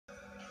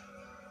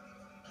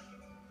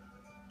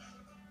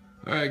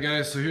Alright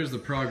guys, so here's the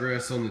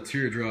progress on the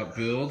teardrop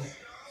build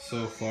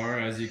so far.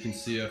 As you can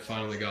see, I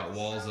finally got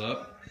walls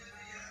up,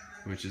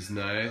 which is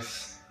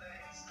nice.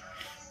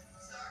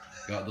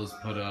 Got those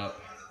put up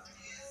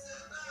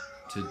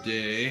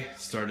today.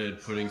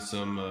 Started putting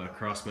some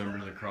cross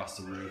members across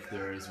the roof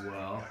there as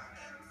well.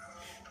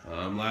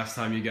 Last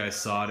time you guys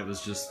saw it, it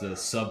was just the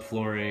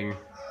subflooring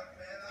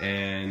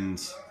and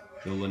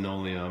the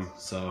linoleum.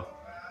 So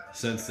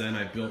since then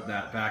I built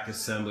that back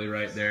assembly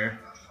right there.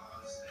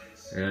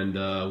 And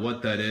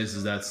what that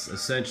is that's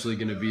essentially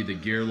going to be the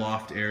gear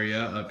loft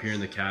area up here in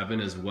the cabin,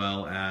 as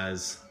well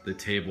as the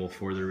table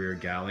for the rear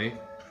galley.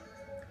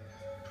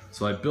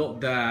 So I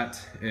built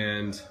that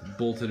and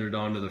bolted it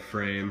onto the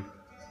frame.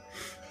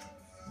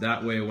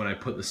 That way when I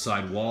put the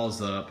side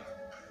walls up,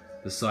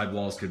 the side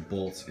walls could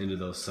bolt into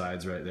those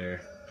sides right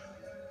there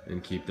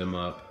and keep them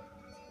up.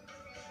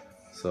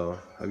 So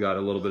I've got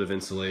a little bit of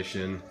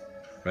insulation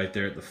right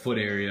there at the foot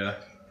area,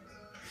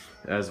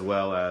 as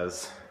well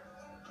as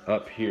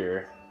up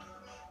here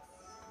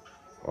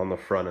on the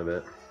front of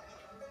it.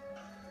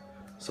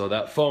 So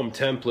that foam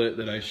template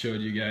that I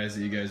showed you guys,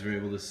 that you guys were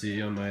able to see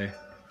on my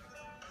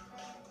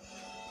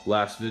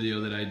last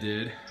video that I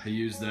did, I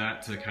used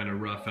that to kind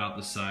of rough out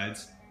the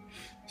sides.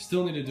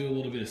 Still need to do a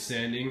little bit of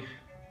sanding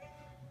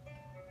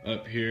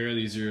up here.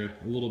 These are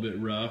a little bit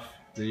rough.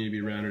 They need to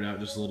be rounded out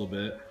just a little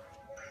bit.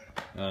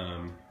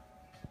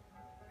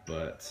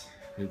 But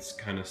it's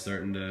kind of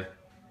starting to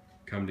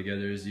come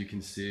together, as you can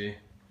see.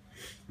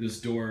 This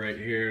door right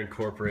here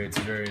incorporates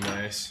very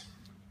nice.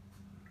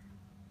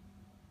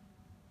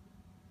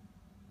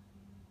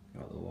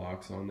 Got the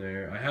locks on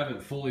there. I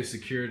haven't fully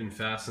secured and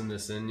fastened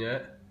this in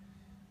yet,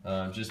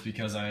 just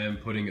because I am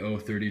putting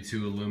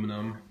 032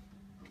 aluminum,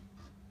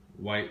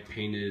 white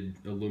painted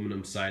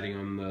aluminum siding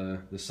on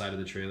the side of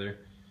the trailer.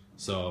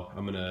 So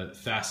I'm gonna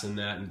fasten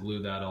that and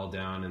glue that all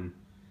down and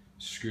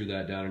screw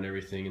that down and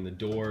everything. And the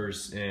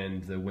doors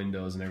and the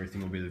windows and everything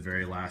will be the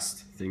very last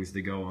things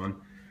to go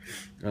on.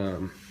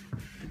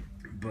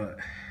 But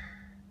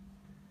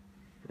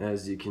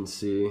as you can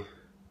see, you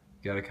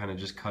gotta kind of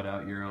just cut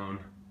out your own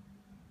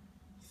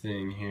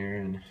thing here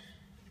and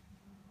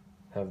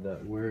have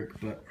that work.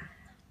 But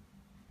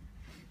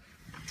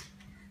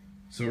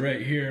so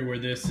right here where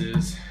this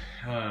is,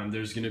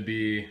 there's gonna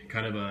be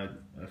kind of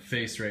a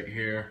face right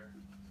here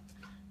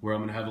where I'm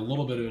gonna have a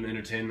little bit of an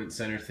entertainment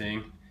center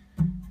thing.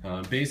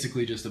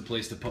 Basically just a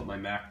place to put my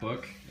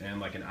MacBook and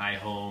like an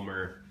iHome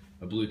or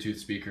a Bluetooth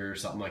speaker or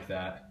something like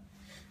that.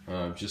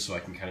 Just so I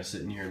can kind of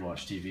sit in here and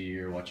watch TV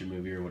or watch a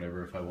movie or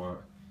whatever if I want.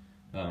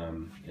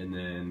 And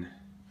then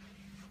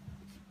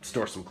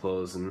store some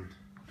clothes and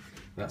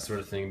that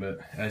sort of thing. But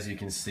as you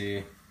can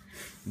see,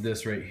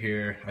 this right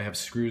here, I have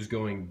screws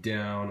going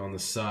down on the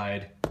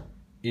side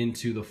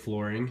into the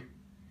flooring.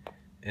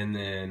 And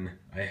then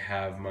I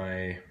have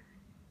my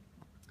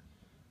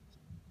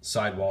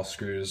sidewall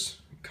screws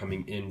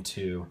coming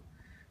into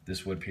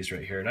this wood piece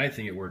right here. And I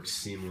think it works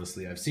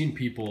seamlessly. I've seen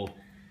people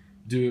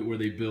do it where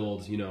they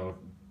build, you know,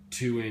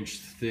 2-inch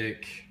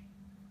thick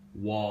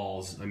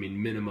walls, I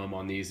mean minimum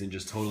on these, and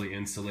just totally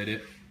insulate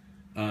it.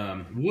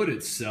 Wood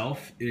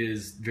itself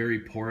is very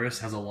porous,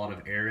 has a lot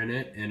of air in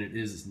it, and it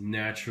is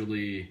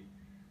naturally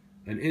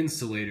an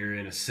insulator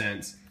in a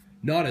sense.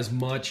 Not as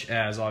much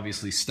as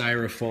obviously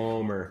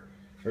styrofoam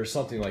or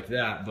something like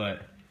that,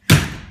 but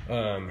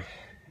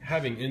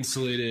having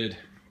insulated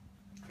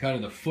kind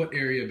of the foot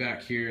area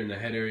back here and the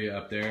head area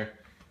up there,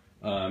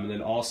 and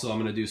then also I'm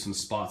going to do some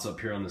spots up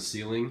here on the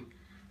ceiling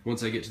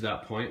once I get to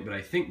that point, but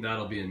I think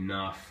that'll be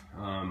enough.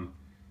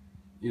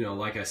 You know,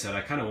 like I said,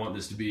 I kind of want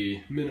this to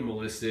be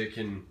minimalistic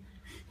and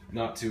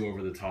not too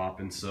over the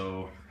top, and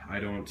so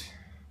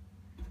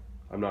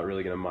I'm not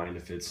really gonna mind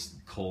if it's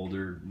cold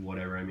or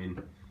whatever. I mean,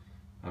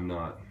 I'm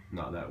not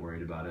that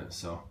worried about it.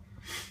 So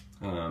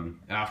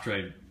after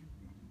I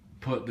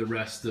put the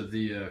rest of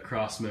the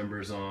cross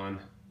members on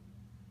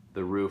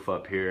the roof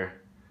up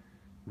here,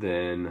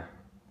 then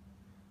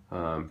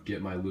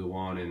get my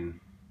luan and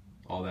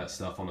all that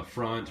stuff on the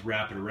front,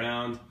 wrap it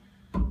around,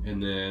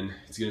 and then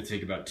it's going to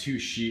take about 2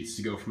 sheets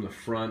to go from the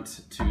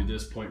front to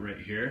this point right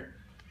here.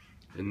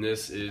 And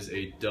this is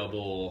a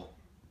double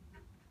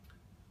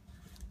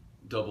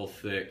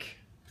thick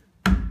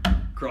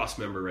cross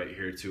member right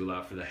here to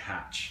allow for the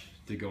hatch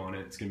to go on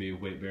it. It's going to be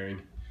weight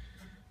bearing.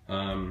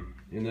 And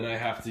then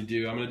I'm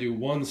going to do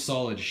one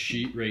solid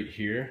sheet right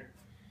here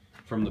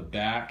from the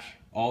back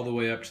all the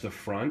way up to the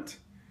front.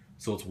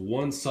 So it's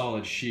one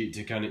solid sheet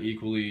to kind of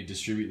equally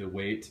distribute the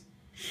weight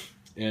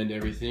and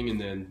everything. And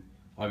then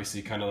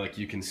obviously, kind of like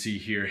you can see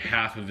here,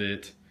 half of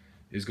it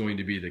is going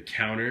to be the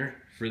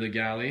counter for the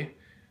galley.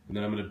 And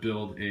then I'm going to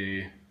build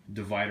a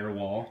divider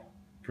wall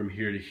from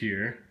here to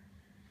here.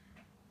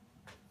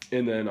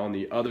 And then on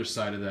the other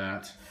side of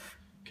that,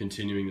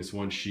 continuing this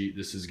one sheet,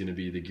 this is going to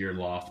be the gear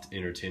loft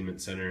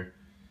entertainment center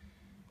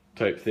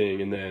type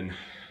thing. And then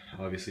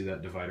obviously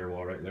that divider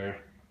wall right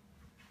there.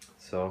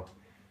 So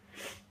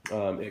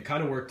it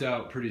kind of worked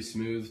out pretty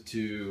smooth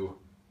to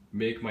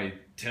make my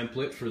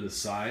template for the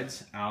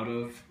sides out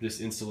of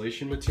this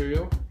insulation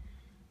material.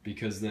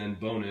 because then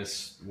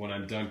bonus, when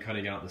I'm done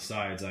cutting out the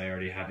sides, I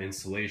already have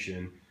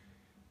insulation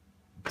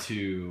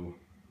to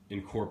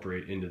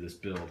incorporate into this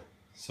build.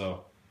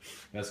 So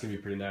that's gonna be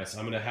pretty nice.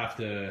 I'm gonna have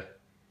to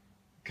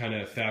kind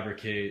of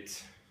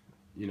fabricate,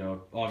 you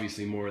know,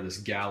 obviously more of this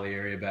galley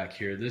area back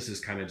here. This is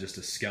kind of just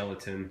a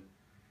skeleton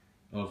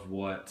of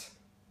what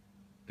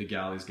the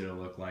galley is gonna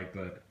look like,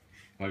 but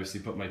obviously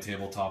put my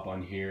tabletop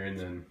on here, and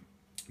then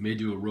may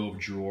do a row of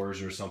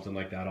drawers or something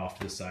like that off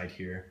to the side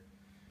here.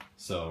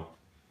 So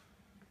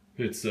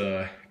it's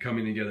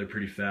coming together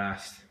pretty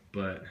fast,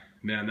 but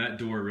man, that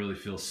door really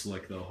feels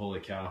slick though. Holy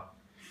cow.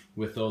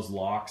 With those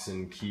locks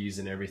and keys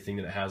and everything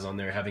that it has on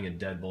there, having a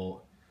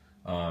deadbolt,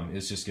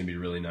 it's just gonna be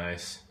really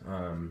nice.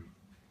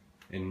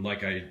 And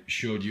like I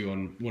showed you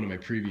on one of my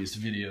previous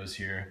videos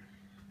here,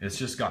 it's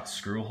just got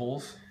screw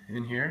holes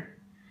in here,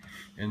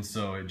 and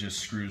so it just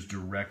screws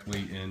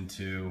directly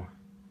into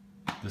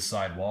the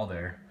side wall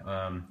there.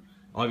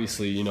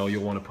 Obviously, you know,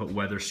 you'll want to put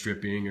weather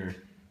stripping or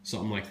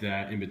something like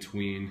that in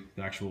between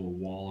the actual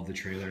wall of the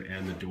trailer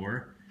and the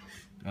door,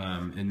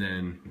 and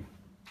then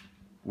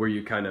where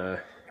you kind of,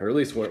 or at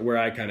least where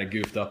I kind of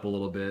goofed up a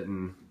little bit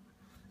and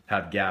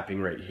have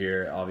gapping right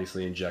here,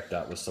 obviously inject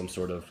that with some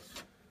sort of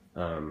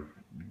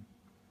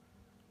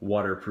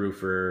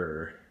waterproofer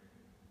or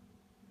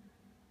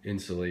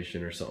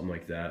insulation or something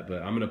like that.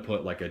 But I'm gonna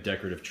put like a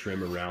decorative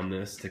trim around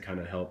this to kind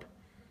of help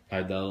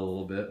hide that a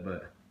little bit.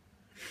 But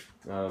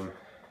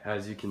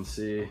as you can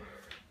see,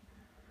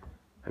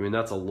 I mean,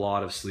 that's a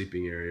lot of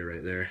sleeping area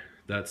right there.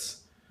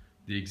 That's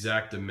the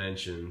exact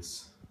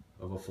dimensions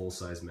of a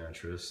full-size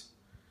mattress,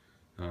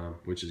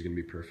 which is gonna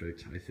be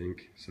perfect, I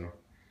think. So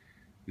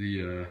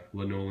the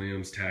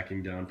linoleum's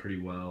tacking down pretty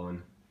well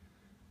and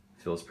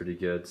feels pretty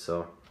good.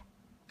 So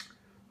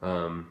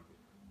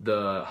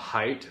the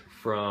height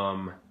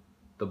from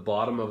the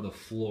bottom of the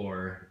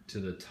floor to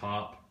the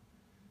top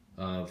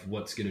of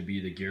what's going to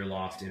be the Gear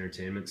Loft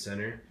Entertainment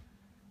Center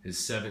is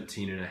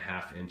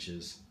 17.5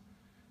 inches,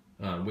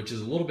 which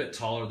is a little bit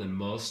taller than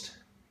most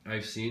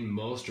I've seen.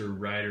 Most are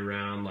right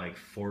around like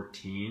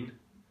 14.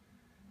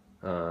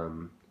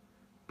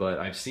 But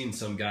I've seen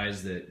some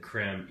guys that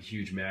cram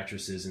huge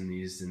mattresses in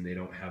these and they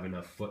don't have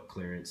enough foot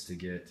clearance to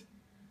get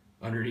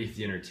underneath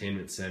the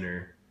entertainment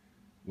center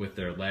with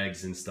their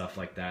legs and stuff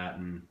like that.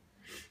 And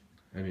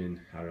I mean,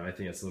 I don't know, I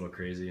think it's a little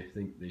crazy. I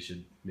think they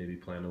should maybe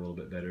plan a little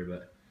bit better.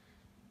 But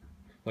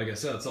like I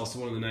said, it's also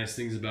one of the nice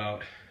things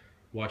about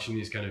watching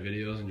these kind of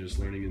videos and just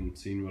learning and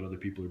seeing what other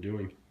people are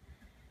doing.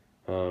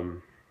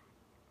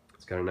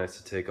 It's kind of nice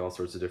to take all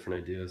sorts of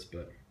different ideas,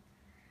 but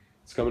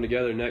it's coming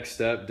together. Next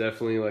step,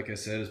 definitely, like I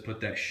said, is put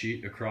that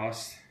sheet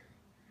across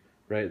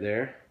right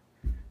there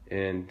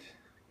and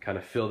kind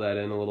of fill that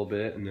in a little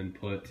bit, and then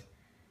put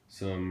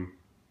some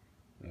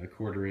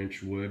 1/4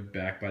 inch wood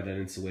back by that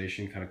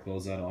insulation, kind of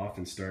close that off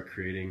and start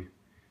creating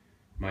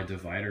my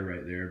divider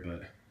right there.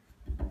 But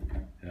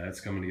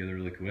it's coming together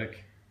really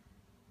quick.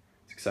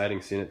 It's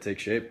exciting seeing it take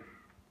shape.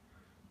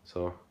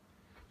 So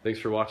thanks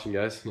for watching,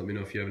 guys. Let me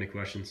know if you have any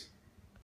questions.